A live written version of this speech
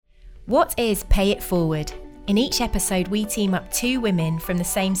What is Pay It Forward? In each episode, we team up two women from the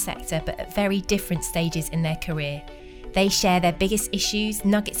same sector but at very different stages in their career. They share their biggest issues,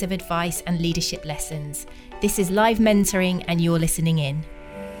 nuggets of advice and leadership lessons. This is live mentoring and you're listening in.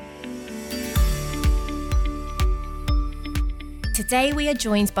 Today we are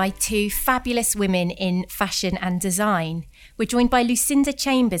joined by two fabulous women in fashion and design. We're joined by Lucinda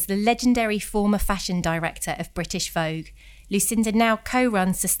Chambers, the legendary former fashion director of British Vogue. Lucinda now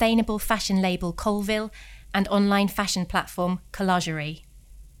co-runs sustainable fashion label Colville and online fashion platform Collagery.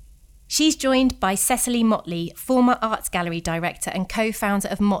 She's joined by Cecily Motley, former arts gallery director and co-founder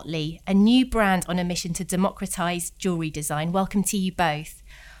of Motley, a new brand on a mission to democratise jewellery design. Welcome to you both.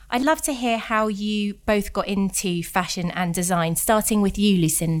 I'd love to hear how you both got into fashion and design, starting with you,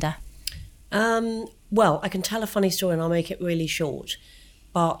 Lucinda. Well, I can tell a funny story and I'll make it really short.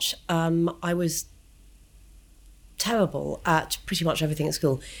 But I was terrible at pretty much everything at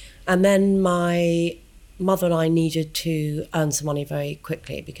school. And then my mother and I needed to earn some money very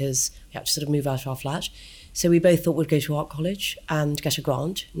quickly because we had to sort of move out of our flat. So we both thought we'd go to art college and get a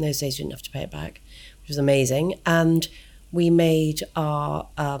grant. In those days, you didn't have to pay it back, which was amazing. And we made our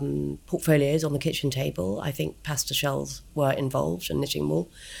portfolios on the kitchen table. I think pasta shells were involved and knitting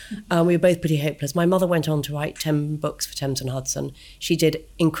wool. We were both pretty hopeless. My mother went on to write 10 books for Thames and Hudson. She did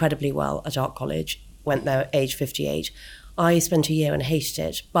incredibly well at art college, went there at age 58. I spent a year and hated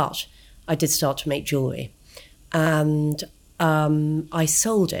it, but I did start to make jewellery. And I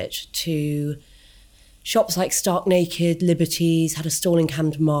sold it to shops like Stark Naked, Liberties, had a stall in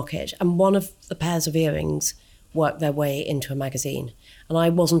Camden Market. And one of the pairs of earrings worked their way into a magazine. And I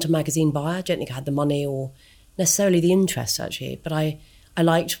wasn't a magazine buyer. I don't think I had the money or necessarily the interest, actually. But I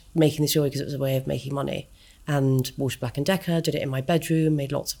liked making the jewellery because it was a way of making money. And Walter Black & Decker, did it in my bedroom,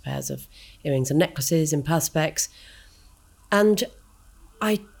 made lots of pairs of earrings and necklaces in perspex. And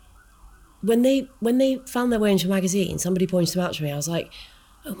when they found their way into a magazine, somebody pointed them out to me. I was like,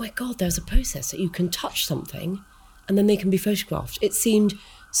 oh my God, there's a process that you can touch something and then they can be photographed. It seemed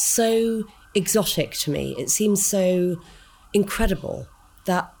so exotic to me. It seemed so incredible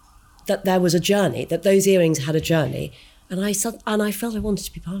that there was a journey, that those earrings had a journey. And I felt I wanted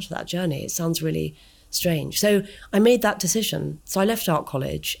to be part of that journey. It sounds really strange. So I made that decision. So I left art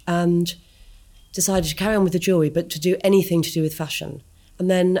college and decided to carry on with the jewellery, but to do anything to do with fashion.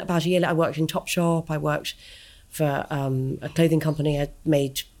 And then about a year later, I worked in Topshop. I worked for a clothing company. I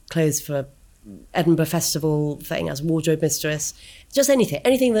made clothes for Edinburgh Festival thing as wardrobe mistress. Just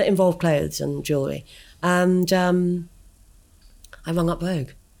anything that involved clothes and jewellery. And I rung up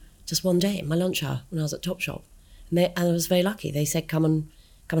Vogue just one day in my lunch hour when I was at Topshop. And I was very lucky. They said, come and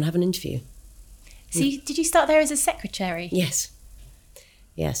have an interview. So did you start there as a secretary? Yes,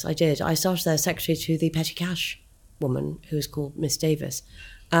 I did. I started there as secretary to the petty cash woman who was called Miss Davis.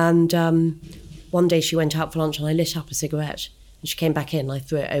 And one day she went out for lunch and I lit up a cigarette and she came back in and I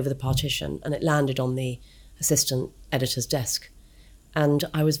threw it over the partition and it landed on the assistant editor's desk. And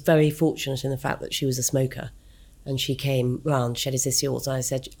I was very fortunate in the fact that she was a smoker. And she came round, she said, is this yours? And I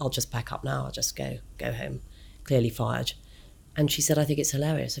said, I'll just pack up now, I'll just go home, clearly fired. And she said, I think it's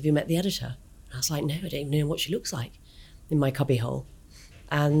hilarious. Have you met the editor? And I was like, no, I don't even know what she looks like in my cubbyhole.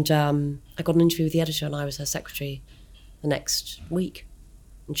 And I got an interview with the editor and I was her secretary the next week.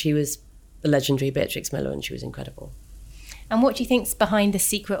 And she was the legendary Beatrix Miller and she was incredible. And what do you think's behind the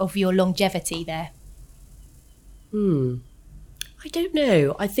secret of your longevity there? I don't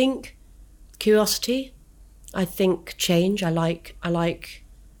know. I think curiosity. I think change. I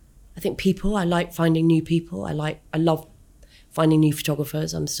think people. I like finding new people. I love finding new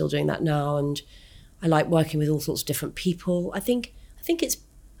photographers. I'm still doing that now. And I like working with all sorts of different people. I think it's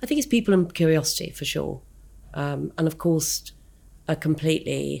people and curiosity for sure. And of course, a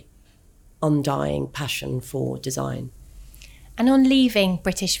completely undying passion for design. And on leaving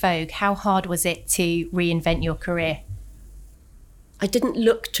British Vogue, how hard was it to reinvent your career? I didn't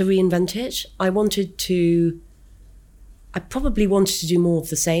look to reinvent it. I probably wanted to do more of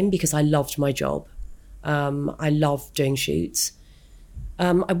the same because I loved my job. I loved doing shoots.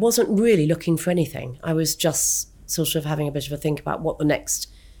 I wasn't really looking for anything. I was just sort of having a bit of a think about what the next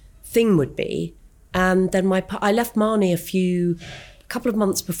thing would be. And then I left Marnie a couple of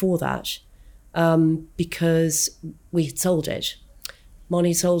months before that because we had sold it.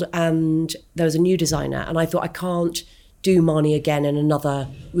 Marnie sold and there was a new designer and I thought I can't do Marnie again in another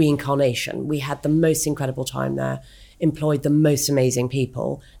reincarnation. We had the most incredible time there, employed the most amazing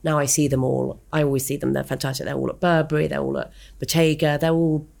people. Now I see them all. I always see them. They're fantastic. They're all at Burberry. They're all at Bottega. They're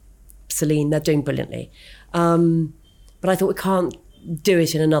all Celine. They're doing brilliantly. But I thought we can't do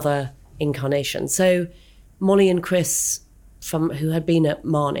it in another incarnation. So Molly and Chris, who had been at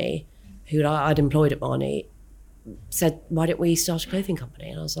Marnie, who I'd employed at Marnie, said, why don't we start a clothing company?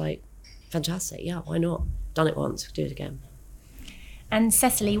 And I was like, fantastic, yeah, why not? Done it once, do it again. And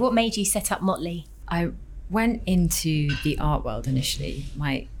Cecily, what made you set up Motley? I went into the art world initially.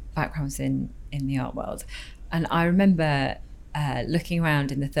 My background was in the art world. And I remember looking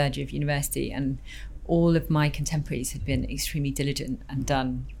around in the third year of university, and all of my contemporaries had been extremely diligent and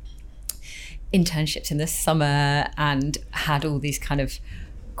done internships in the summer and had all these kind of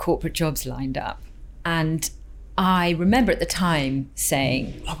corporate jobs lined up. And I remember at the time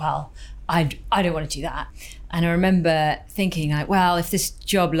saying, oh, well, I don't want to do that. And I remember thinking, like, well, if this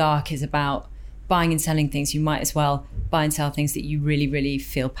job lark is about buying and selling things, you might as well buy and sell things that you really, really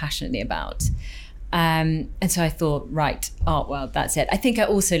feel passionately about. And so I thought, right, art world, that's it. I think I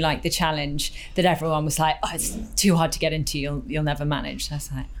also liked the challenge that everyone was like, oh, it's too hard to get into, you'll never manage. So I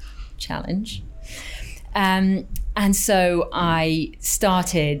was like, challenge. And so I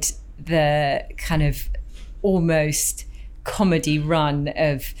started the kind of almost comedy run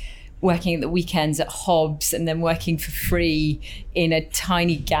of working at the weekends at Hobbs and then working for free in a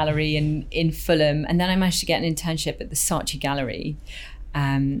tiny gallery in Fulham. And then I managed to get an internship at the Saatchi Gallery.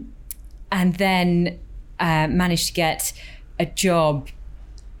 And then managed to get a job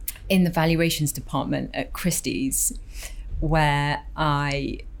in the valuations department at Christie's, where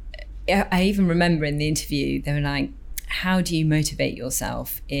I even remember in the interview, they were like, how do you motivate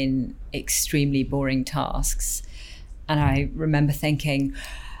yourself in extremely boring tasks? And I remember thinking,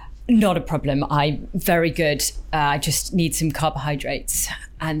 not a problem. I'm very good. I just need some carbohydrates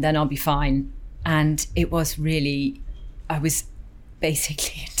and then I'll be fine. And it was really, I was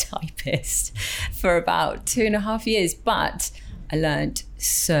basically a typist for about 2.5 years, but I learned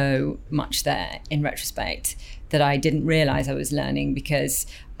so much there in retrospect that I didn't realize I was learning because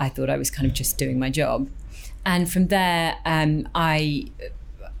I thought I was kind of just doing my job. And from there, I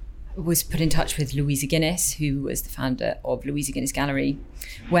was put in touch with Louisa Guinness, who was the founder of Louisa Guinness Gallery,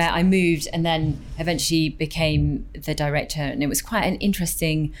 where I moved and then eventually became the director. And it was quite an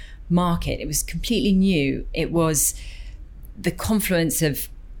interesting market. It was completely new. It was the confluence of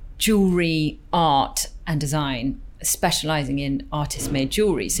jewellery, art and design, specialising in artist-made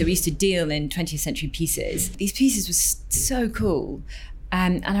jewellery. So we used to deal in 20th century pieces. These pieces were so cool.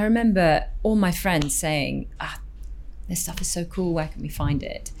 And I remember all my friends saying, this stuff is so cool, where can we find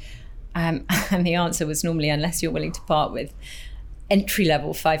it? And the answer was normally, unless you're willing to part with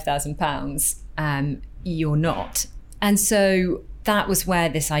entry-level £5,000, you're not. And so that was where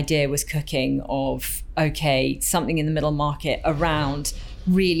this idea was cooking of, okay, something in the middle market around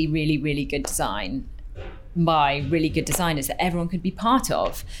really, really, really good design by really good designers that everyone could be part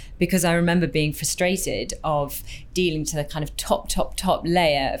of. Because I remember being frustrated of dealing to the kind of top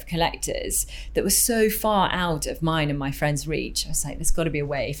layer of collectors that was so far out of mine and my friends' reach. I was like, there's got to be a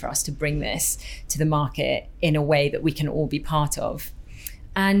way for us to bring this to the market in a way that we can all be part of.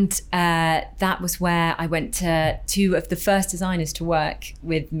 And that was where I went to two of the first designers to work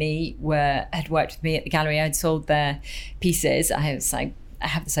with me had worked with me at the gallery. I'd sold their pieces. I was like, I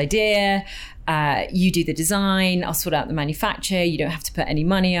have this idea, you do the design, I'll sort out the manufacture, you don't have to put any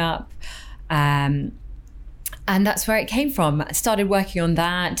money up. And that's where it came from. I started working on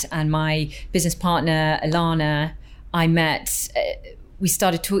that, and my business partner, Alana, I met, we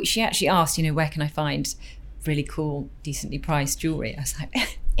started talking. She actually asked, where can I find really cool, decently priced jewellery? I was like,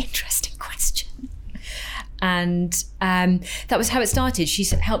 interesting question. And that was how it started. She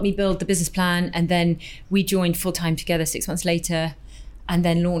helped me build the business plan, and then we joined full-time together 6 months later, and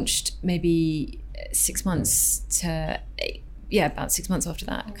then launched maybe 6 months about 6 months after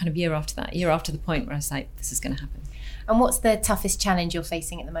that, kind of year after the point where I was like, this is going to happen. And what's the toughest challenge you're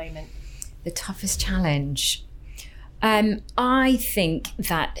facing at the moment? The toughest challenge? I think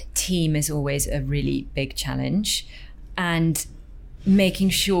that team is always a really big challenge, and making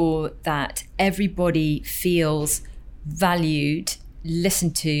sure that everybody feels valued,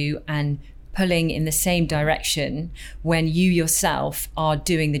 listened to, and pulling in the same direction when you yourself are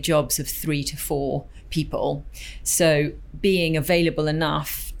doing the jobs of 3 to 4 people. So being available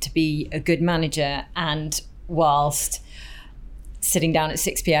enough to be a good manager, and whilst sitting down at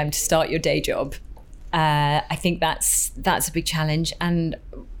 6 p.m. to start your day job. I think that's a big challenge. And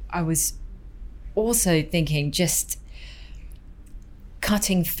I was also thinking, just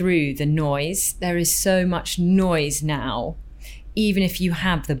cutting through the noise. There is so much noise now. Even if you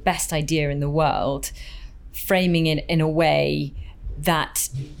have the best idea in the world, framing it in a way that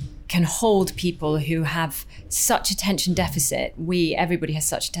can hold people who have such attention deficit, everybody has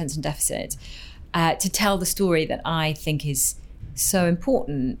such attention deficit, to tell the story that I think is so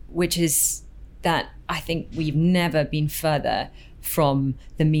important, which is that I think we've never been further from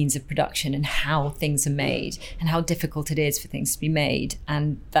the means of production and how things are made and how difficult it is for things to be made.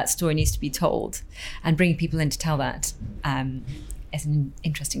 And that story needs to be told. And bringing people in to tell that is an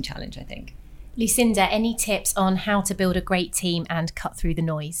interesting challenge, I think. Lucinda, any tips on how to build a great team and cut through the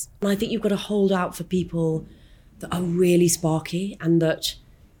noise? I think you've got to hold out for people that are really sparky and that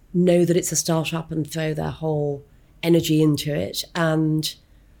know that it's a startup and throw their whole energy into it. And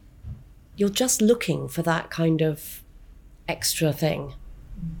you're just looking for that kind of extra thing.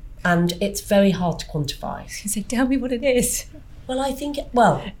 And it's very hard to quantify. So tell me what it is. Well, I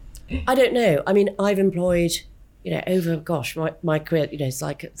don't know. I mean, I've employed, over, my career,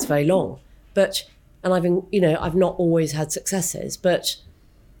 it's very long. And I've not always had successes, but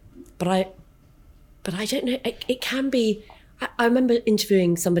I don't know. It can be. I remember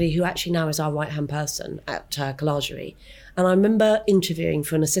interviewing somebody who actually now is our right-hand person at Collagery. And I remember interviewing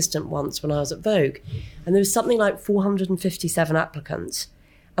for an assistant once when I was at Vogue. And there was something like 457 applicants.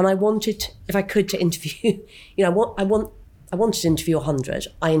 And I wanted, if I could, to interview, I wanted to interview 100.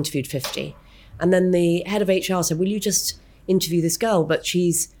 I interviewed 50. And then the head of HR said, will you just interview this girl? But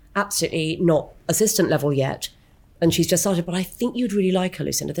she's absolutely not assistant level yet. And she's just started, but I think you'd really like her,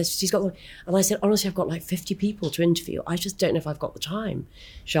 Lucinda. And I said, honestly, I've got like 50 people to interview. I just don't know if I've got the time,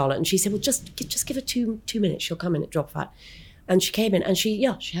 Charlotte. And she said, well, just give her two minutes. She'll come in at drop of a hat. And she came in and she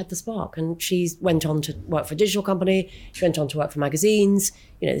had the spark. And she went on to work for a digital company. She went on to work for magazines.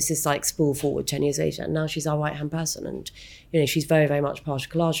 This is like spool forward 10 years later. And now she's our right-hand person. And, she's very, very much part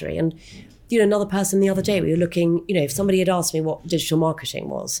of Collagery. And, another person the other day, we were looking, if somebody had asked me what digital marketing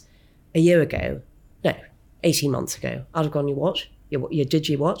was a year ago, 18 months ago, I'd have gone, you what? Did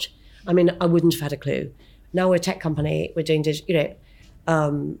you what? I mean, I wouldn't have had a clue. Now we're a tech company, we're doing digital,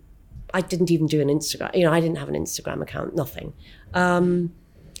 I didn't even do an Instagram, I didn't have an Instagram account, nothing.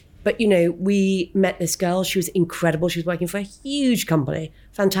 But, we met this girl, she was incredible. She was working for a huge company,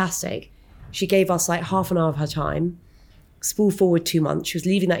 fantastic. She gave us like half an hour of her time, spool forward 2 months. She was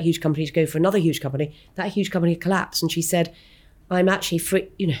leaving that huge company to go for another huge company. That huge company collapsed. And she said, I'm actually free,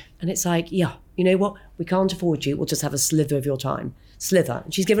 and it's like, yeah, you know what? We can't afford you. We'll just have a slither of your time. Slither.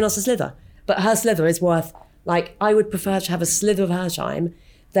 And she's given us a slither. But her slither is worth, I would prefer to have a slither of her time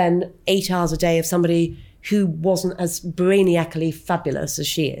than 8 hours a day of somebody who wasn't as brainiacally fabulous as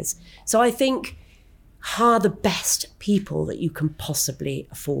she is. So I think hire the best people that you can possibly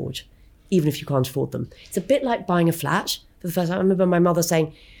afford, even if you can't afford them. It's a bit like buying a flat for the first time. I remember my mother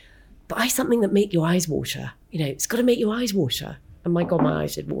saying, buy something that make your eyes water. It's got to make your eyes water. And my God, my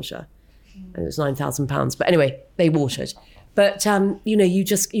eyes did water. And it was £9,000. But anyway, they watered. But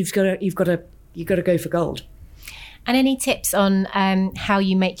you've got to go for gold. And any tips on how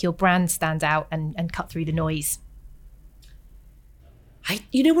you make your brand stand out and cut through the noise?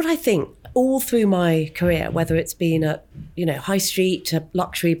 What I think all through my career, whether it's been at high street to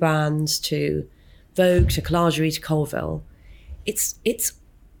luxury brands to Vogue to Collagery to Colville,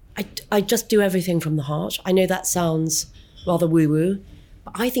 I just do everything from the heart. I know that sounds rather woo-woo,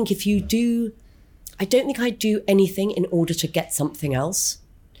 but I think I don't think I do anything in order to get something else.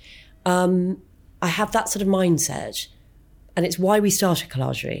 I have that sort of mindset, and it's why we started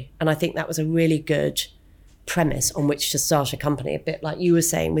Collagery. And I think that was a really good premise on which to start a company, a bit like you were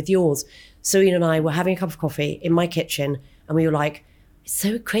saying with yours. Serena and I were having a cup of coffee in my kitchen, and we were like, it's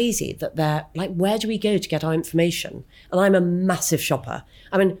so crazy that they're like, where do we go to get our information? And I'm a massive shopper.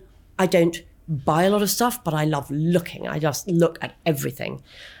 I mean, I don't buy a lot of stuff, but I love looking. I just look at everything.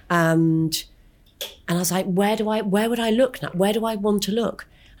 And I was like, where would I look now? Where do I want to look?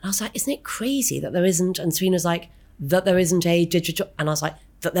 And I was like, isn't it crazy that there isn't, and Serena's like, that there isn't a digital, and I was like,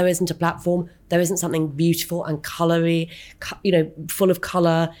 that there isn't a platform, there isn't something beautiful and colory, full of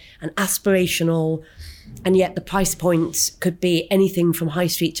color and aspirational. And yet the price points could be anything from high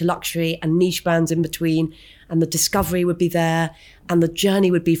street to luxury and niche brands in between. And the discovery would be there and the journey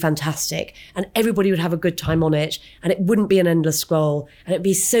would be fantastic. And everybody would have a good time on it. And it wouldn't be an endless scroll. And it'd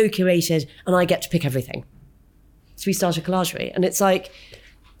be so curated and I get to pick everything. So we started Collagery and it's like,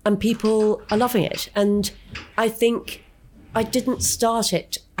 and people are loving it. And I think I didn't start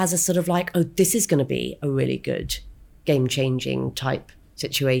it as a sort of like, oh, this is going to be a really good game-changing type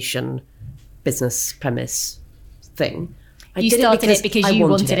situation, business premise thing. You started it because you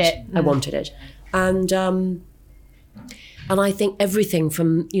wanted it. I wanted it. And I think everything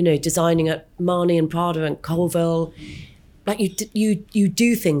from, designing at Marni and Prada and Colville, like you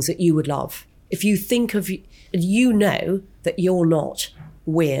do things that you would love. If you think of, that you're not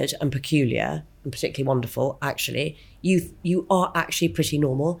weird and peculiar and particularly wonderful, actually, you are actually pretty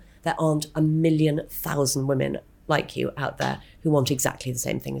normal. There aren't 1,000,000 women like you out there who want exactly the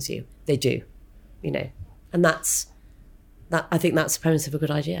same thing as you. They do, and that's I think that's the premise of a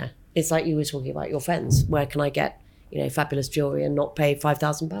good idea. It's like you were talking about your friends. Where can I get, fabulous jewellery and not pay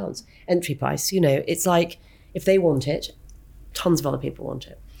 £5,000 entry price? It's like if they want it, tons of other people want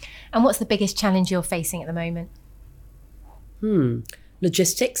it. And what's the biggest challenge you're facing at the moment?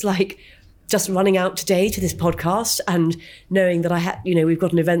 Logistics, like just running out today to this podcast and knowing that we've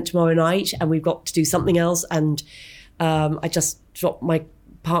got an event tomorrow night and we've got to do something else. And I just dropped my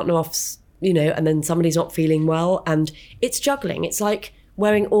partner off, and then somebody's not feeling well. And it's juggling. It's like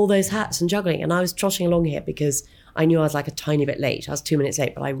wearing all those hats and juggling. And I was trotting along here because I knew I was like a tiny bit late. I was 2 minutes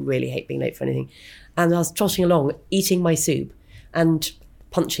late, but I really hate being late for anything. And I was trotting along, eating my soup and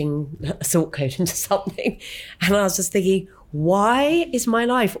punching a salt cone into something. And I was just thinking, why is my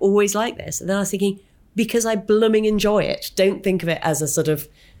life always like this? And then I was thinking, because I blooming enjoy it. Don't think of it as a sort of,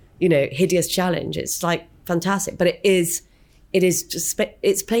 hideous challenge. It's like fantastic. But it's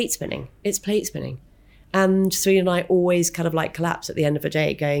plate spinning. It's plate spinning. And Serena and I always kind of like collapse at the end of a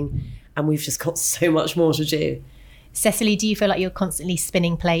day going, and we've just got so much more to do. Cecily, do you feel like you're constantly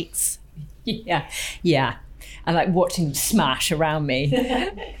spinning plates? Yeah. And like watching them smash around me.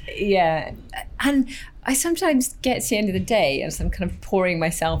 Yeah. And I sometimes get to the end of the day as I'm kind of pouring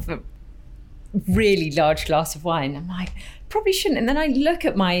myself a really large glass of wine. I'm like, probably shouldn't. And then I look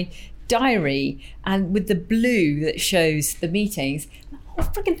at my diary and with the blue that shows the meetings, the whole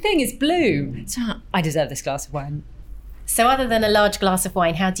freaking thing is blue. So I deserve this glass of wine. So other than a large glass of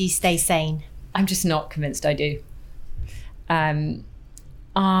wine, how do you stay sane? I'm just not convinced I do.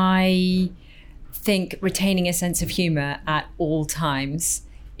 I think retaining a sense of humour at all times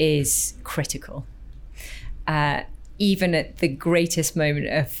is critical. Even at the greatest moment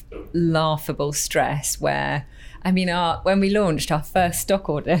of laughable stress where, when we launched our first stock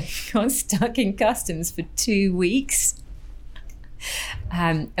order, got stuck in customs for 2 weeks.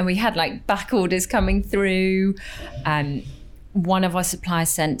 And we had like back orders coming through. One of our suppliers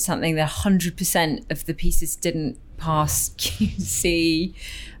sent something that 100% of the pieces didn't pass QC.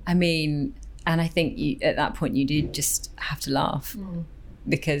 And I think at that point you do just have to laugh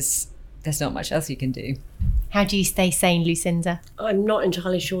because there's not much else you can do. How do you stay sane, Lucinda? I'm not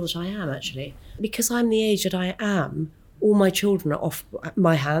entirely sure that I am, actually. Because I'm the age that I am, all my children are off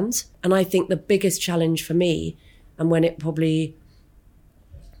my hands. And I think the biggest challenge for me, and when it probably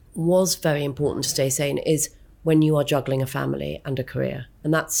was very important to stay sane, is when you are juggling a family and a career.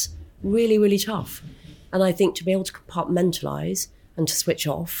 And that's really, really tough. And I think to be able to compartmentalise and to switch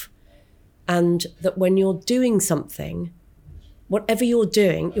off, and that when you're doing something, whatever you're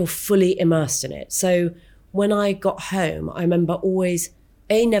doing, you're fully immersed in it. So when I got home, I remember always,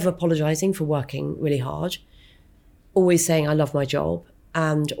 never apologising for working really hard, always saying I love my job,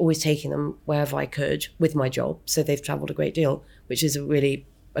 and always taking them wherever I could with my job. So they've travelled a great deal, which is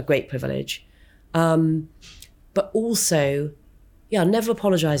a great privilege. But also, never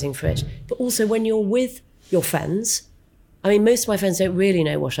apologising for it. But also when you're with your friends, most of my friends don't really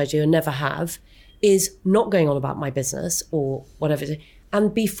know what I do and never have, is not going on about my business or whatever it is,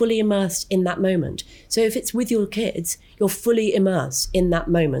 and be fully immersed in that moment. So if it's with your kids, you're fully immersed in that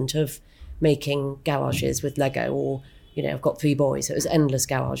moment of making garages with Lego, or, I've got 3 boys, so it was endless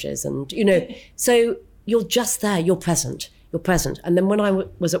garages. And, so you're just there, you're present. And then when I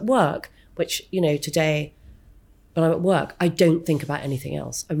was at work, which, today, when I'm at work, I don't think about anything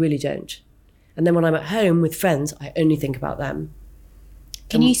else. I really don't. And then when I'm at home with friends, I only think about them.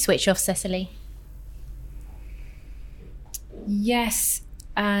 Can you switch off, Cecily? Yes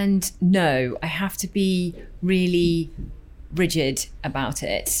and no. I have to be really rigid about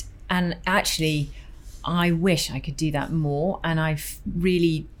it. And actually, I wish I could do that more. And I've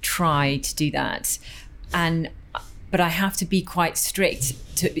really tried to do that. But I have to be quite strict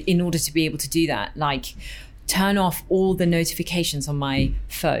in order to be able to do that. Like, turn off all the notifications on my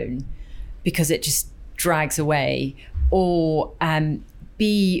phone because it just drags away. Or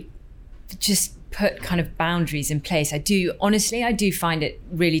just put kind of boundaries in place. I do find it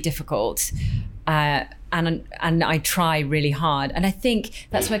really difficult. And I try really hard. And I think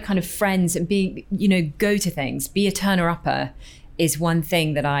that's where kind of friends and being, go to things, be a turner-upper is one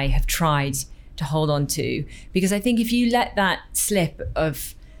thing that I have tried to hold on to. Because I think if you let that slip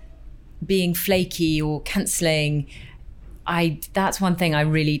of being flaky or cancelling, that's one thing I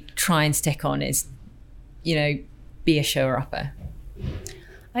really try and stick on is, be a shower-upper.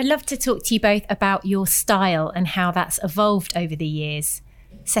 I'd love to talk to you both about your style and how that's evolved over the years.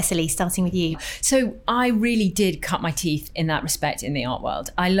 Cecily, starting with you. So I really did cut my teeth in that respect in the art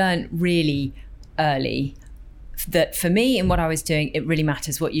world. I learned really early that for me and what I was doing, it really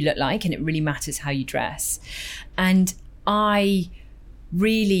matters what you look like and it really matters how you dress. And I'm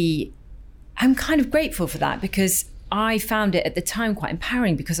kind of grateful for that because I found it at the time quite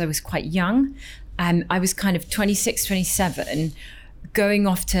empowering because I was quite young. I was kind of 26, 27, going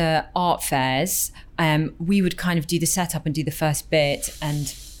off to art fairs. We would kind of do the setup and do the first bit,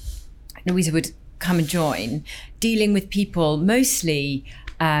 and Louisa would come and join, dealing with people, mostly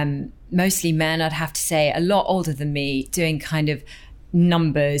men, I'd have to say, a lot older than me, doing kind of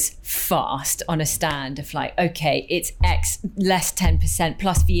numbers fast on a stand of like, okay, it's X less 10%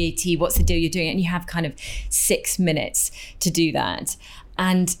 plus VAT, what's the deal you're doing? And you have kind of 6 minutes to do that.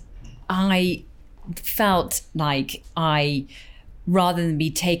 And I felt like rather than be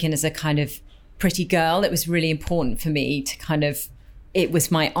taken as a kind of pretty girl, it was really important for me to kind of, it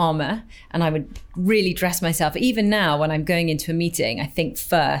was my armor, and I would really dress myself. Even now, when I'm going into a meeting, I think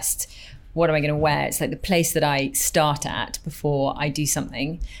first, what am I going to wear? It's like the place that I start at before I do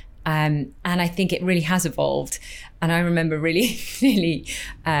something. And I think it really has evolved. And I remember really, really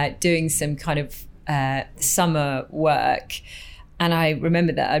doing some kind of summer work. And I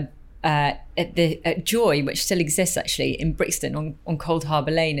remember that at Joy, which still exists actually in Brixton on Cold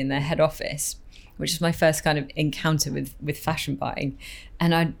Harbour Lane in their head office, which is my first kind of encounter with fashion buying.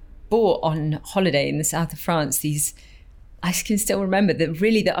 And I bought on holiday in the south of France these, I can still remember,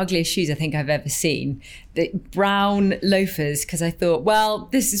 the ugliest shoes I think I've ever seen. The brown loafers, because I thought, well,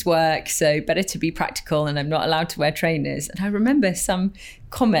 this is work, so better to be practical, and I'm not allowed to wear trainers. And I remember some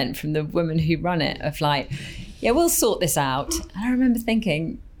comment from the woman who run it of like, yeah, we'll sort this out. And I remember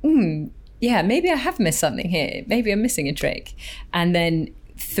thinking, yeah, maybe I have missed something here. Maybe I'm missing a trick. And then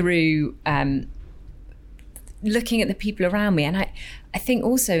through looking at the people around me, and I think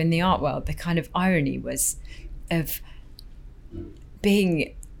also in the art world, the kind of irony was of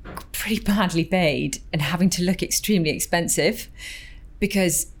being pretty badly paid and having to look extremely expensive,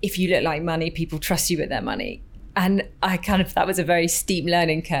 because if you look like money, people trust you with their money. And that was a very steep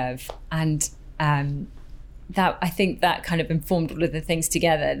learning curve. And that, I think that kind of informed all of the things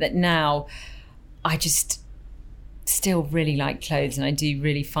together, that now I just still really like clothes, and I do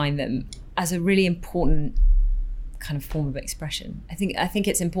really find them as a really important kind of form of expression. I think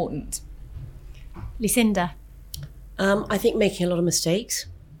it's important. Lucinda? I think making a lot of mistakes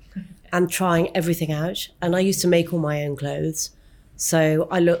and trying everything out. And I used to make all my own clothes, so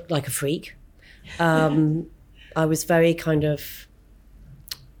I looked like a freak. I was very kind of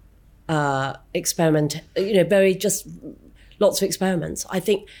very just lots of experiments. I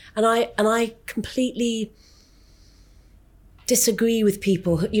think, and I completely disagree with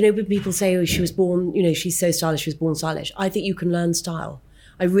people. When people say, "Oh, she was born, she's so stylish, she was born stylish." I think you can learn style.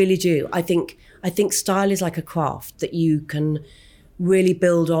 I really do. I think style is like a craft that you can really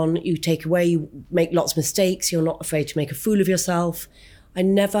build on. You take away, you make lots of mistakes. You're not afraid to make a fool of yourself.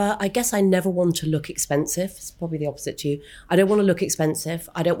 I guess I never want to look expensive. It's probably the opposite to you. I don't want to look expensive.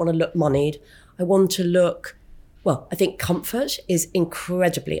 I don't want to look moneyed. I want to look, well, I think comfort is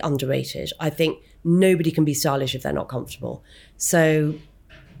incredibly underrated. I think nobody can be stylish if they're not comfortable. So,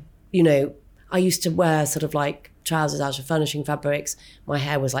 I used to wear sort of like trousers out of furnishing fabrics. My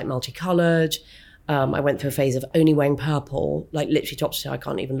hair was like multicolored. I went through a phase of only wearing purple, like literally top to toe. I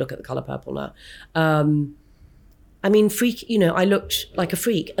can't even look at the color purple now. Freak, I looked like a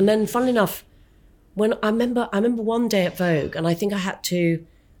freak. And then funnily enough, when I remember one day at Vogue, and I think I had to,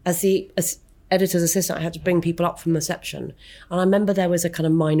 as editor's assistant, I had to bring people up from reception. And I remember there was a kind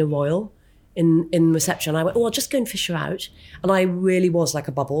of minor royal in reception. I went, I'll just go and fish her out. And I really was like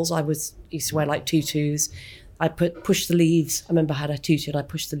a Bubbles. Used to wear like tutus. I pushed the leaves. I remember I had a tutu and I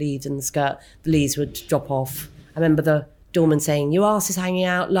pushed the leaves in the skirt. The leaves would drop off. I remember the doorman saying, "Your ass is hanging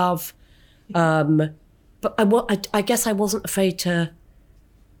out, love." But I guess I wasn't afraid to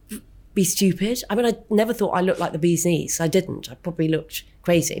be stupid. I never thought I looked like the bee's knees. I didn't. I probably looked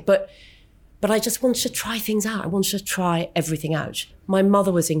crazy. But I just wanted to try things out. I wanted to try everything out. My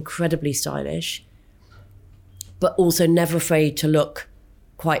mother was incredibly stylish, but also never afraid to look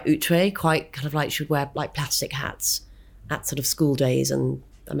quite outre, quite kind of like she would wear like plastic hats at sort of school days. And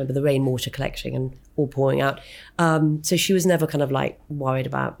I remember the rainwater collecting and all pouring out. So she was never kind of like worried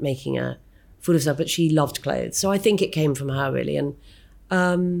about making a fool of herself, but she loved clothes. So I think it came from her really. And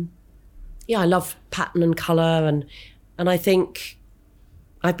I love pattern and colour. And I think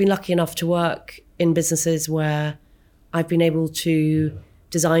I've been lucky enough to work in businesses where I've been able to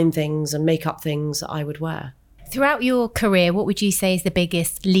design things and make up things that I would wear. Throughout your career, what would you say is the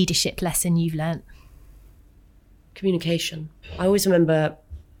biggest leadership lesson you've learnt? Communication. I always remember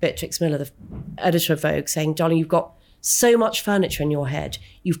Beatrix Miller, the editor of Vogue, saying, "Darling, you've got so much furniture in your head.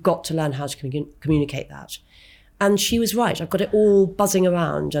 You've got to learn how to communicate that." And she was right. I've got it all buzzing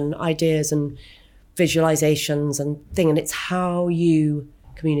around and ideas and visualizations and thing. And it's how you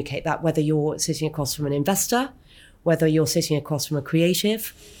communicate that, whether you're sitting across from an investor whether you're sitting across from a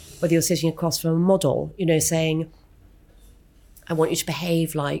creative, whether you're sitting across from a model, saying, I want you to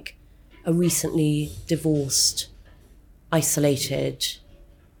behave like a recently divorced, isolated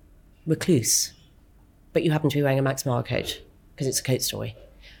recluse, but you happen to be wearing a Max Mara coat because it's a coat story.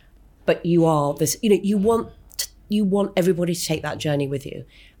 But you are this, you want everybody to take that journey with you.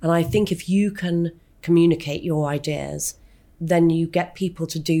 And I think if you can communicate your ideas, then you get people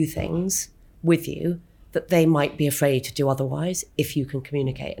to do things with you that they might be afraid to do otherwise, if you can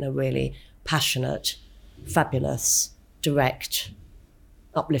communicate in a really passionate, fabulous, direct,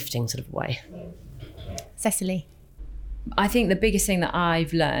 uplifting sort of way. Cecily? I think the biggest thing that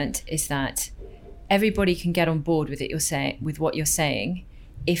I've learned is that everybody can get on board with what you're saying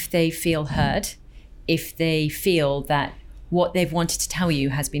if they feel heard, if they feel that what they've wanted to tell you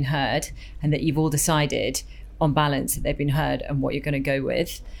has been heard, and that you've all decided on balance that they've been heard and what you're going to go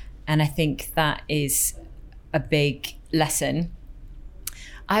with. And I think that is a big lesson.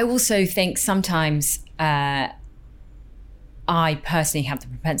 I also think sometimes I personally have the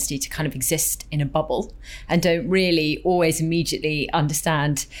propensity to kind of exist in a bubble and don't really always immediately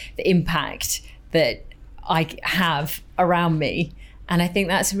understand the impact that I have around me. And I think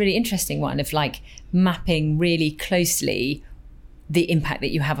that's a really interesting one of like mapping really closely the impact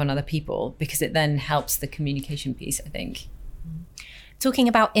that you have on other people, because it then helps the communication piece, I think. Talking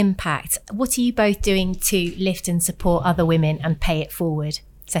about impact, what are you both doing to lift and support other women and pay it forward?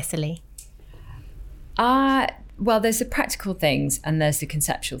 Cecily? Well, there's the practical things and there's the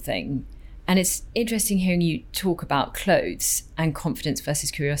conceptual thing. And it's interesting hearing you talk about clothes and confidence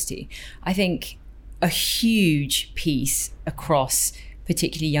versus curiosity. I think a huge piece across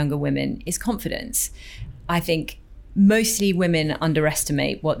particularly younger women is confidence. I think mostly women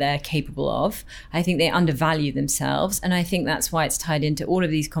underestimate what they're capable of. I think they undervalue themselves. And I think that's why it's tied into all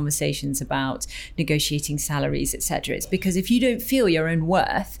of these conversations about negotiating salaries, etc. It's because if you don't feel your own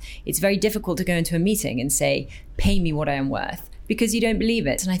worth, it's very difficult to go into a meeting and say, pay me what I am worth, because you don't believe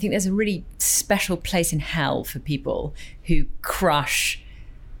it. And I think there's a really special place in hell for people who crush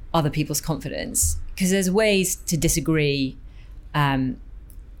other people's confidence, because there's ways to disagree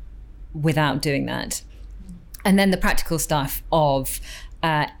without doing that. And then the practical stuff of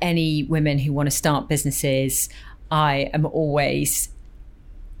any women who want to start businesses, I am always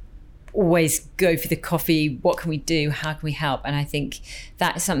go for the coffee. What can we do? How can we help? And I think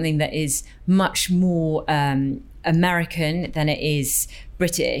that's something that is much more American than it is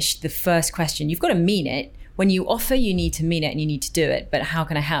British. The first question, you've got to mean it. When you offer, you need to mean it and you need to do it. But how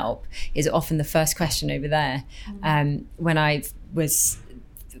can I help is often the first question over there. When I was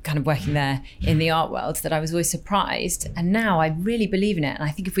kind of working there in the art world, that I was always surprised. And now I really believe in it. And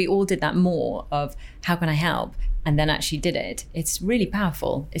I think if we all did that more of how can I help, and then actually did it, it's really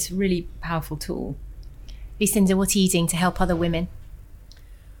powerful. It's a really powerful tool. Lucinda, what are you doing to help other women?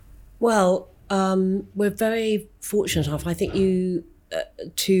 Well, we're very fortunate enough, I think,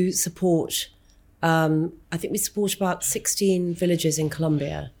 to support, I think we support about 16 villages in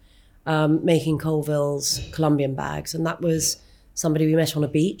Colombia making Colville's Colombian bags. And that was somebody we met on a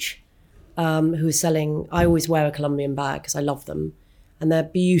beach who was selling, I always wear a Colombian bag because I love them. And they're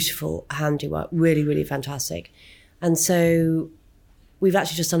beautiful handiwork, really, really fantastic. And so we've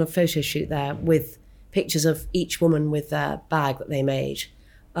actually just done a photo shoot there with pictures of each woman with their bag that they made.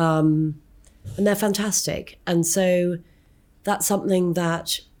 And they're fantastic. And so that's something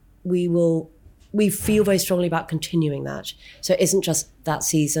that we feel very strongly about continuing that. So it isn't just that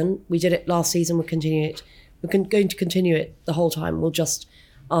season. We did it last season, we'll continue it. We're going to continue it the whole time.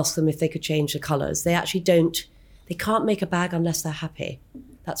 They could change the colours. They can't make a bag unless they're happy.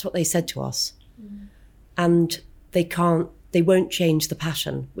 That's what they said to us. And they won't change the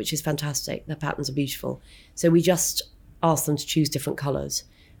pattern, which is fantastic. Their patterns are beautiful. So we just asked them to choose different colours.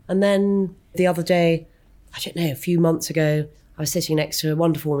 And then the other day, I don't know, a few months ago, I was sitting next to a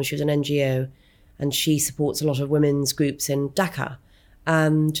wonderful woman. She was an NGO and she supports a lot of women's groups in Dhaka.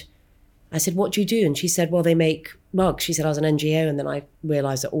 And I said, what do you do? And she said, well, they make mugs. She said, I was an NGO. And then I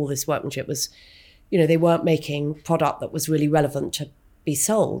realised that all this workmanship was, they weren't making product that was really relevant to be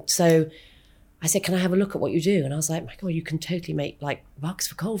sold. So I said, can I have a look at what you do? And I was like, my God, you can totally make like mugs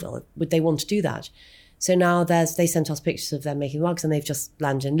for Colville. Would they want to do that? So now they sent us pictures of them making mugs, and they've just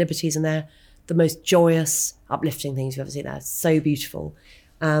landed in Liberties, and they're the most joyous, uplifting things you've ever seen. They're so beautiful.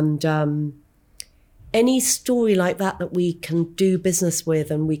 And any story like that we can do business with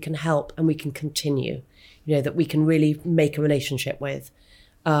and we can help and we can continue, that we can really make a relationship with,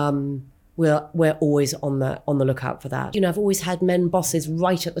 we're always on the lookout for that. I've always had men bosses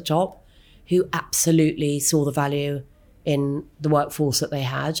right at the top who absolutely saw the value in the workforce that they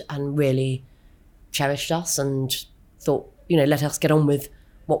had and really cherished us and thought, let us get on with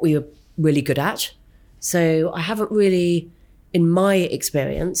what we were really good at. So I haven't really, in my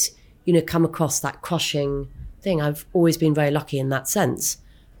experience, come across that crushing thing. I've always been very lucky in that sense.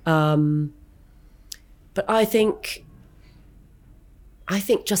 But I think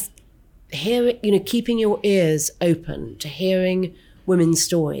just hearing, keeping your ears open to hearing women's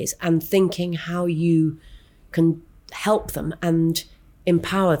stories and thinking how you can help them and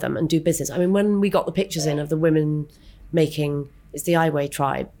empower them and do business. I mean, when we got the pictures in of the women making, it's the Iway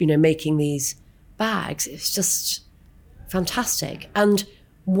tribe, making these bags, it's just fantastic. And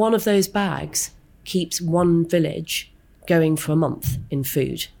one of those bags keeps one village going for a month in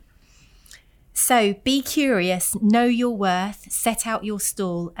food. So be curious, know your worth, set out your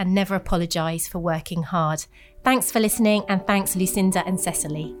stall, and never apologise for working hard. Thanks for listening, and thanks Lucinda and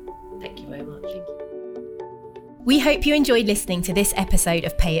Cecily. Thank you very much. Thank you. We hope you enjoyed listening to this episode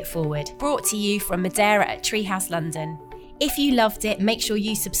of Pay It Forward, brought to you from Madeira at Treehouse London. If you loved it, make sure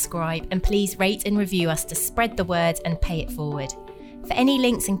you subscribe and please rate and review us to spread the word and pay it forward. For any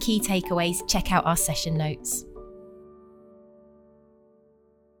links and key takeaways, check out our session notes.